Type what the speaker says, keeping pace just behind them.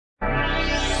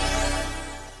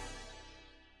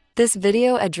This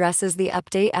video addresses the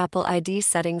Update Apple ID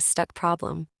Settings Stuck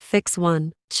problem. Fix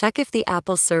 1. Check if the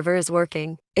Apple server is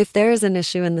working. If there is an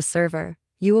issue in the server,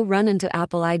 you will run into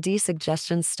Apple ID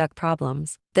Suggestions Stuck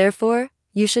problems. Therefore,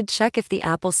 you should check if the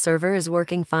Apple server is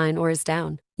working fine or is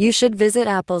down. You should visit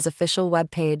Apple's official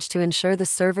webpage to ensure the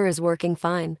server is working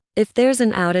fine. If there's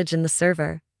an outage in the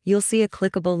server, you'll see a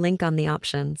clickable link on the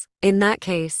options. In that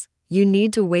case, you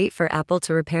need to wait for Apple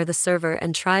to repair the server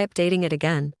and try updating it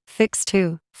again. Fix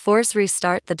 2. Force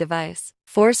restart the device.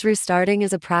 Force restarting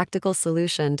is a practical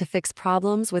solution to fix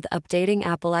problems with updating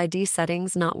Apple ID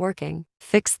settings not working.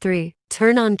 Fix 3.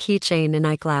 Turn on Keychain in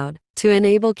iCloud. To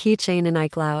enable Keychain in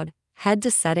iCloud, head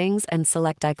to Settings and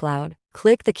select iCloud.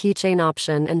 Click the Keychain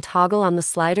option and toggle on the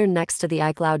slider next to the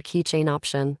iCloud Keychain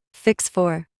option. Fix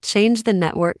 4. Change the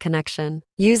network connection.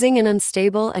 Using an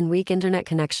unstable and weak internet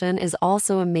connection is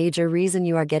also a major reason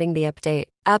you are getting the update.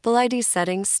 Apple ID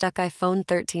settings stuck iPhone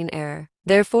 13 error.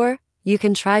 Therefore, you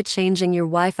can try changing your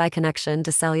Wi-Fi connection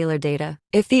to cellular data.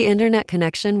 If the internet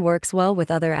connection works well with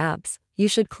other apps, you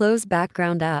should close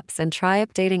background apps and try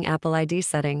updating Apple ID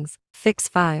settings. Fix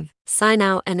 5. Sign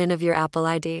out and in of your Apple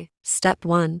ID. Step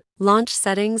 1. Launch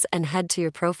Settings and head to your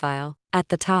profile. At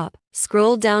the top,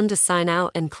 scroll down to sign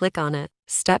out and click on it.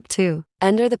 Step 2.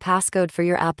 Enter the passcode for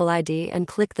your Apple ID and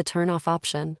click the Turn Off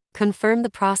option. Confirm the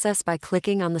process by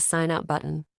clicking on the Sign Out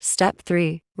button. Step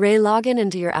 3. Log in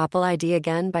into your Apple ID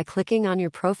again by clicking on your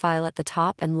profile at the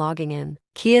top and logging in.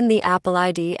 Key in the Apple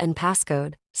ID and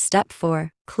passcode. Step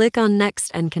 4. Click on Next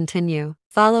and Continue.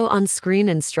 Follow on-screen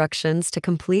instructions to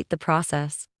complete the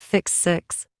process. Fix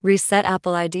 6. Reset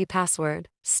Apple ID password.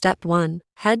 Step 1.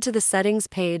 Head to the Settings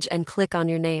page and click on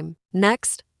your name.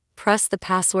 Next, press the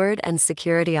Password and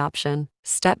Security option.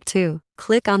 Step 2.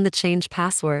 Click on the Change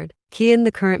Password. Key in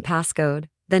the current passcode,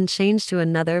 then change to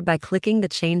another by clicking the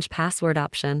Change Password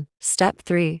option. Step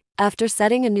 3. After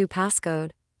setting a new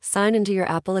passcode, sign into your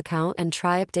Apple account and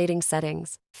try updating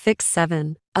settings. Fix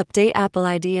 7. Update Apple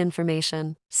ID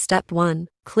information. Step 1.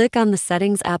 Click on the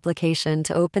Settings application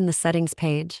to open the Settings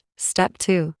page. Step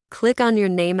 2. Click on your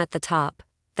name at the top,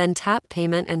 then tap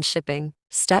Payment and Shipping.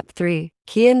 Step 3.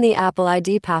 Key in the Apple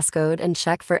ID passcode and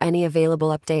check for any available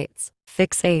updates.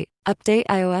 Fix 8. Update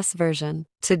iOS version.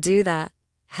 To do that,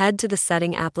 head to the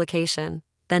Setting application,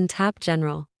 then tap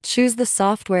General. Choose the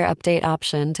Software Update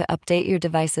option to update your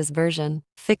device's version.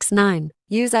 Fix 9.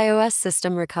 Use iOS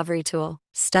System Recovery Tool.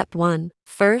 Step 1.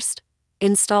 First,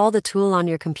 install the tool on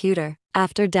your computer.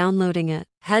 After downloading it,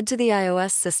 head to the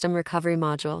iOS System Recovery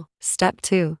module. Step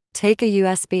 2. Take a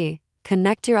USB,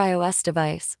 connect your iOS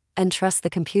device, and trust the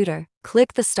computer.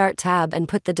 Click the Start tab and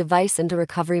put the device into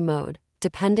recovery mode,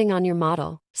 depending on your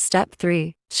model. Step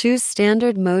 3. Choose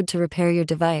Standard mode to repair your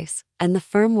device, and the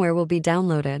firmware will be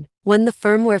downloaded. When the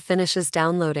firmware finishes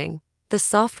downloading, the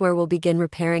software will begin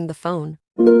repairing the phone.